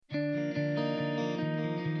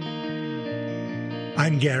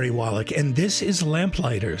I'm Gary Wallach, and this is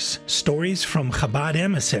Lamplighters, stories from Chabad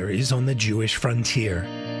emissaries on the Jewish frontier.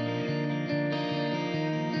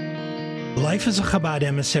 Life as a Chabad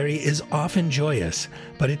emissary is often joyous,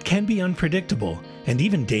 but it can be unpredictable and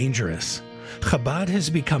even dangerous. Chabad has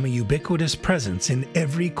become a ubiquitous presence in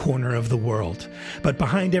every corner of the world. But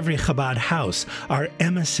behind every Chabad house are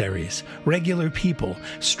emissaries, regular people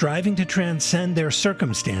striving to transcend their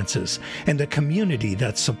circumstances, and a community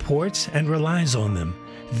that supports and relies on them.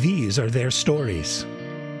 These are their stories.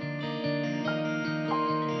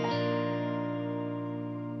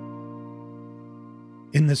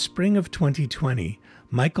 In the spring of 2020,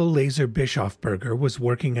 Michael Lazer Bischofberger was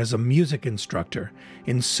working as a music instructor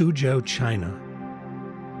in Suzhou, China.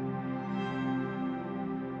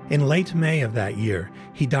 In late May of that year,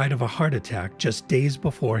 he died of a heart attack just days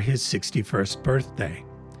before his 61st birthday.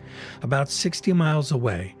 About 60 miles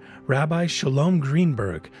away, Rabbi Shalom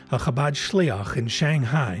Greenberg, a Chabad shliach in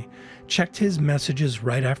Shanghai, checked his messages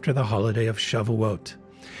right after the holiday of Shavuot.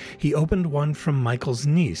 He opened one from Michael's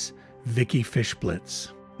niece, Vicky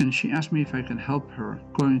Fishblitz. And she asked me if I could help her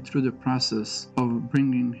going through the process of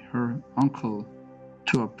bringing her uncle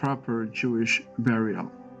to a proper Jewish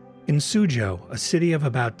burial. In Suzhou, a city of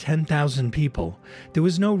about 10,000 people, there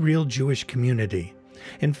was no real Jewish community.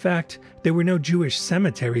 In fact, there were no Jewish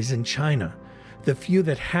cemeteries in China. The few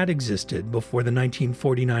that had existed before the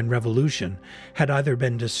 1949 revolution had either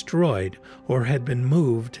been destroyed or had been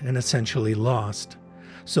moved and essentially lost.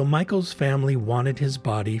 So Michael's family wanted his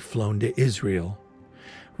body flown to Israel.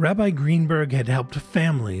 Rabbi Greenberg had helped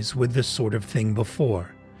families with this sort of thing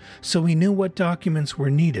before, so he knew what documents were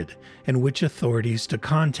needed and which authorities to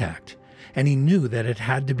contact, and he knew that it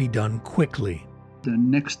had to be done quickly. The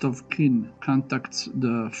next of kin contacts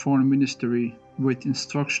the foreign ministry with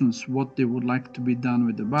instructions what they would like to be done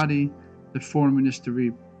with the body. The foreign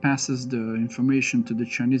ministry passes the information to the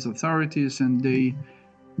Chinese authorities and they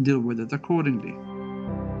deal with it accordingly.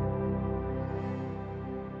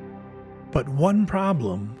 But one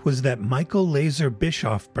problem was that Michael Lazer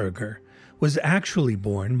Bischofberger was actually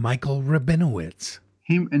born Michael Rabinowitz.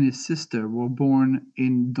 Him and his sister were born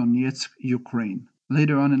in Donetsk, Ukraine.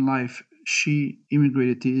 Later on in life, she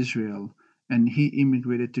immigrated to Israel and he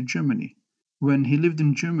immigrated to Germany. When he lived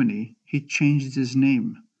in Germany, he changed his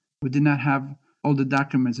name. We did not have all the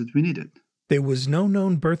documents that we needed. There was no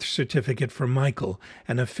known birth certificate for Michael,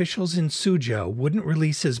 and officials in Suzhou wouldn't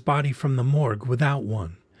release his body from the morgue without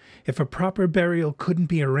one. If a proper burial couldn't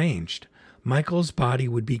be arranged, Michael's body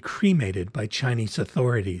would be cremated by Chinese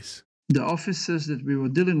authorities. The officers that we were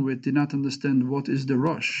dealing with did not understand what is the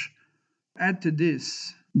rush. Add to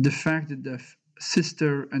this the fact that the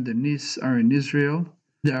sister and the niece are in Israel.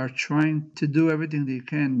 They are trying to do everything they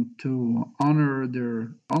can to honor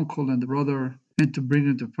their uncle and brother and to bring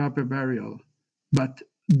them to proper burial. But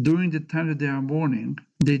during the time that they are mourning,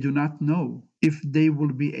 they do not know if they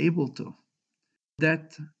will be able to.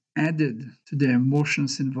 That added to the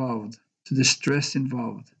emotions involved, to the stress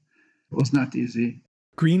involved. It was not easy.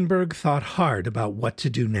 Greenberg thought hard about what to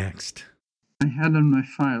do next. I had on my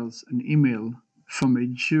files an email from a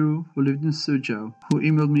Jew who lived in Suzhou who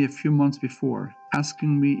emailed me a few months before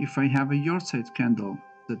asking me if I have a yahrzeit candle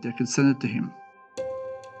that I could send it to him.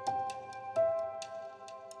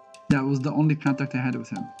 That was the only contact I had with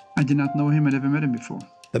him. I did not know him, I never met him before.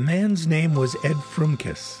 The man's name was Ed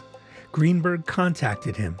Frumkes. Greenberg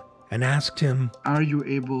contacted him and asked him, "Are you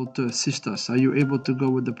able to assist us? Are you able to go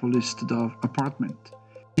with the police to the apartment?"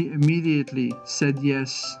 He immediately said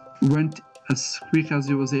yes, went as quick as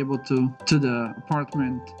he was able to the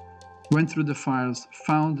apartment, went through the files,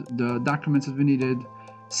 found the documents that we needed,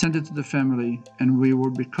 sent it to the family, and we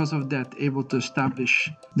were, because of that, able to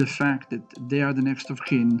establish the fact that they are the next of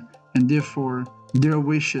kin, and therefore their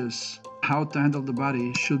wishes, how to handle the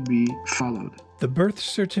body, should be followed. The birth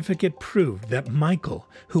certificate proved that Michael,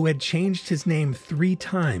 who had changed his name 3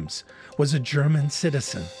 times, was a German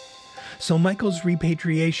citizen. So Michael's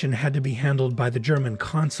repatriation had to be handled by the German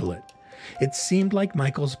consulate. It seemed like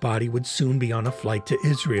Michael's body would soon be on a flight to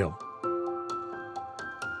Israel.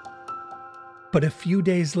 But a few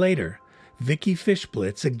days later, Vicky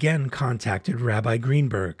Fishblitz again contacted Rabbi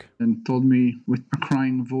Greenberg and told me with a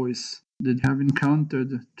crying voice they have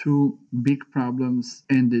encountered 2 big problems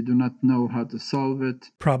and they do not know how to solve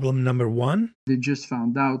it. Problem number 1? They just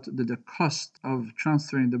found out that the cost of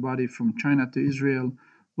transferring the body from China to Israel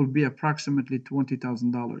will be approximately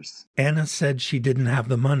 $20,000. Anna said she didn't have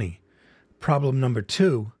the money. Problem number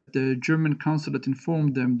 2? The German consulate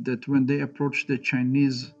informed them that when they approached the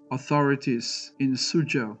Chinese authorities in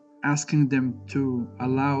Suzhou, asking them to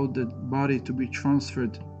allow the body to be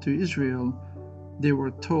transferred to Israel, They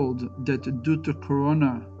were told that due to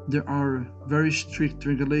Corona, there are very strict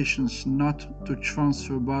regulations not to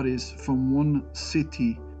transfer bodies from one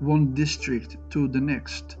city, one district to the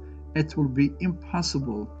next. It will be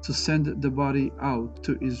impossible to send the body out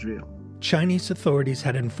to Israel. Chinese authorities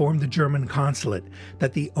had informed the German consulate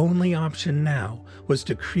that the only option now was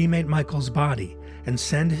to cremate Michael's body and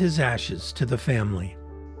send his ashes to the family.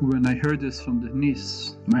 When I heard this from the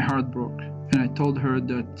niece, my heart broke. And I told her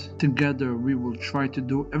that together we will try to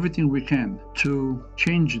do everything we can to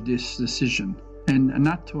change this decision and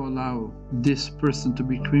not to allow this person to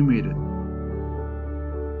be cremated.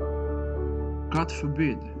 God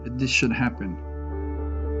forbid that this should happen.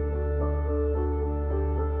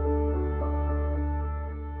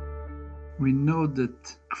 We know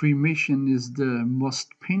that cremation is the most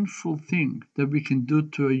painful thing that we can do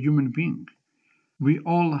to a human being. We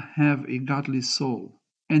all have a godly soul,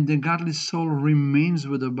 and the godly soul remains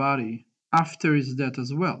with the body after its death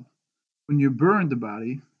as well. When you burn the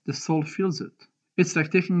body, the soul feels it. It's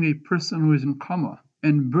like taking a person who is in coma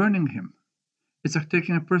and burning him. It's like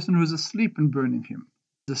taking a person who is asleep and burning him.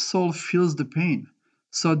 The soul feels the pain.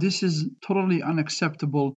 So this is totally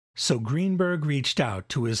unacceptable. So Greenberg reached out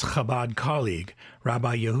to his Chabad colleague,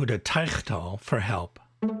 Rabbi Yehuda Teichtal, for help.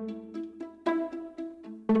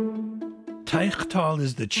 Teichtal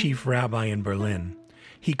is the chief rabbi in Berlin.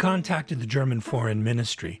 He contacted the German Foreign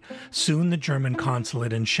Ministry. Soon the German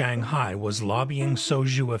consulate in Shanghai was lobbying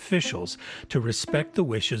Suzhou officials to respect the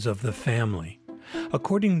wishes of the family.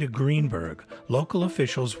 According to Greenberg, local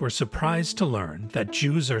officials were surprised to learn that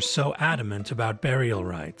Jews are so adamant about burial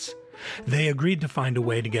rites. They agreed to find a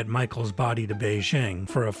way to get Michael's body to Beijing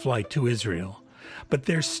for a flight to Israel. But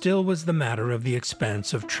there still was the matter of the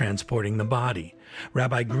expense of transporting the body.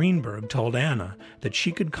 Rabbi Greenberg told Anna that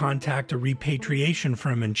she could contact a repatriation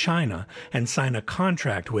firm in China and sign a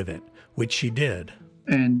contract with it, which she did.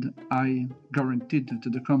 And I guaranteed to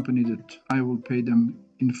the company that I will pay them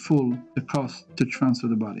in full the cost to transfer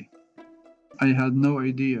the body. I had no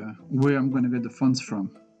idea where I'm going to get the funds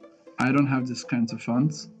from. I don't have these kinds of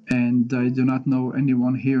funds, and I do not know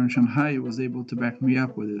anyone here in Shanghai who was able to back me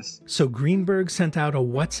up with this. So Greenberg sent out a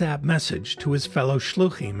WhatsApp message to his fellow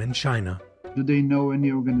shluchim in China. Do they know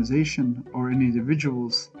any organization or any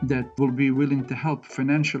individuals that will be willing to help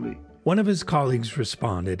financially? One of his colleagues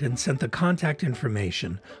responded and sent the contact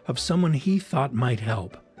information of someone he thought might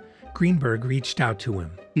help. Greenberg reached out to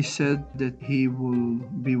him. He said that he will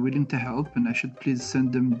be willing to help and I should please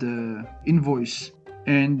send him the invoice.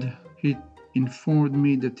 And he informed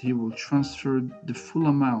me that he will transfer the full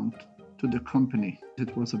amount to the company.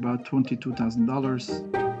 It was about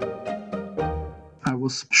 $22,000. I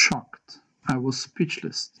was shocked. I was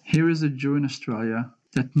speechless. Here is a Jew in Australia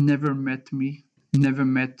that never met me, never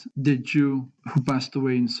met the Jew who passed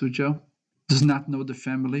away in Suzhou, does not know the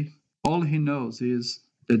family. All he knows is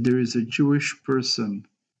that there is a Jewish person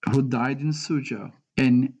who died in Suzhou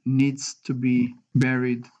and needs to be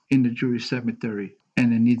buried in the Jewish cemetery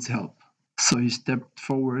and it needs help. So he stepped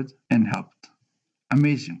forward and helped.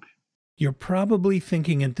 Amazing. You're probably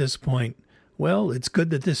thinking at this point, well, it's good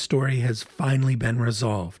that this story has finally been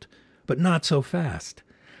resolved. But not so fast.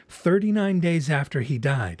 39 days after he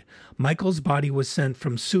died, Michael's body was sent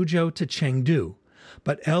from Suzhou to Chengdu,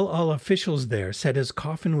 but El Al officials there said his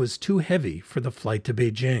coffin was too heavy for the flight to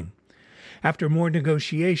Beijing. After more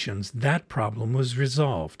negotiations, that problem was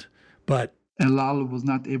resolved. But El Al was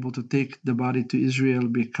not able to take the body to Israel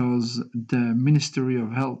because the Ministry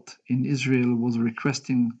of Health in Israel was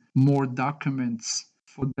requesting more documents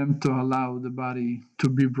for them to allow the body to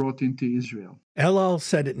be brought into Israel. El Al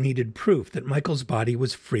said it needed proof that Michael's body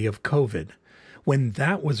was free of COVID. When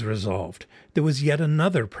that was resolved, there was yet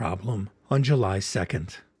another problem on July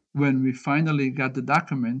 2nd. When we finally got the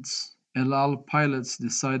documents, El Al pilots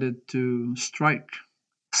decided to strike.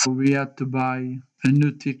 So we had to buy a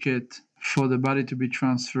new ticket for the body to be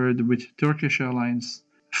transferred with Turkish Airlines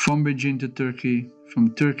from Beijing to Turkey,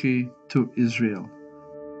 from Turkey to Israel.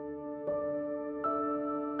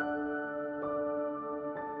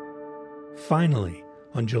 Finally,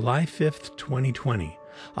 on July 5th, 2020,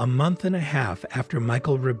 a month and a half after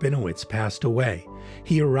Michael Rabinowitz passed away,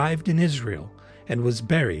 he arrived in Israel and was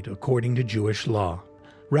buried according to Jewish law.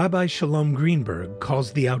 Rabbi Shalom Greenberg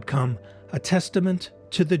calls the outcome a testament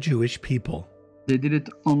to the Jewish people. They did it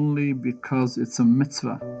only because it's a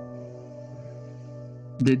mitzvah.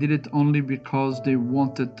 They did it only because they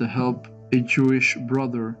wanted to help a Jewish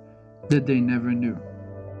brother that they never knew.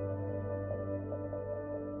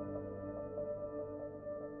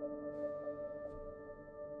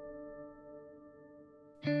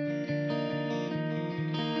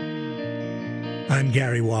 I'm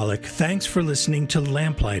Gary Wallach. Thanks for listening to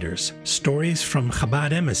Lamplighters, stories from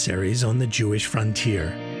Chabad emissaries on the Jewish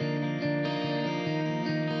frontier.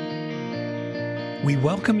 We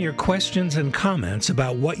welcome your questions and comments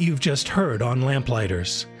about what you've just heard on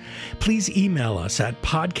Lamplighters. Please email us at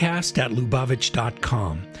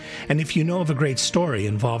podcast@lubavitch.com. And if you know of a great story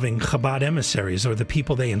involving Chabad emissaries or the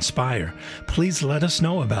people they inspire, please let us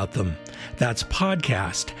know about them. That's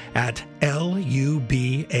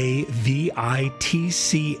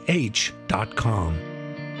podcast@lubavitch.com.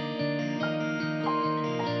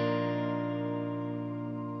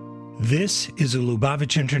 This is a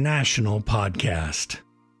Lubavitch International podcast.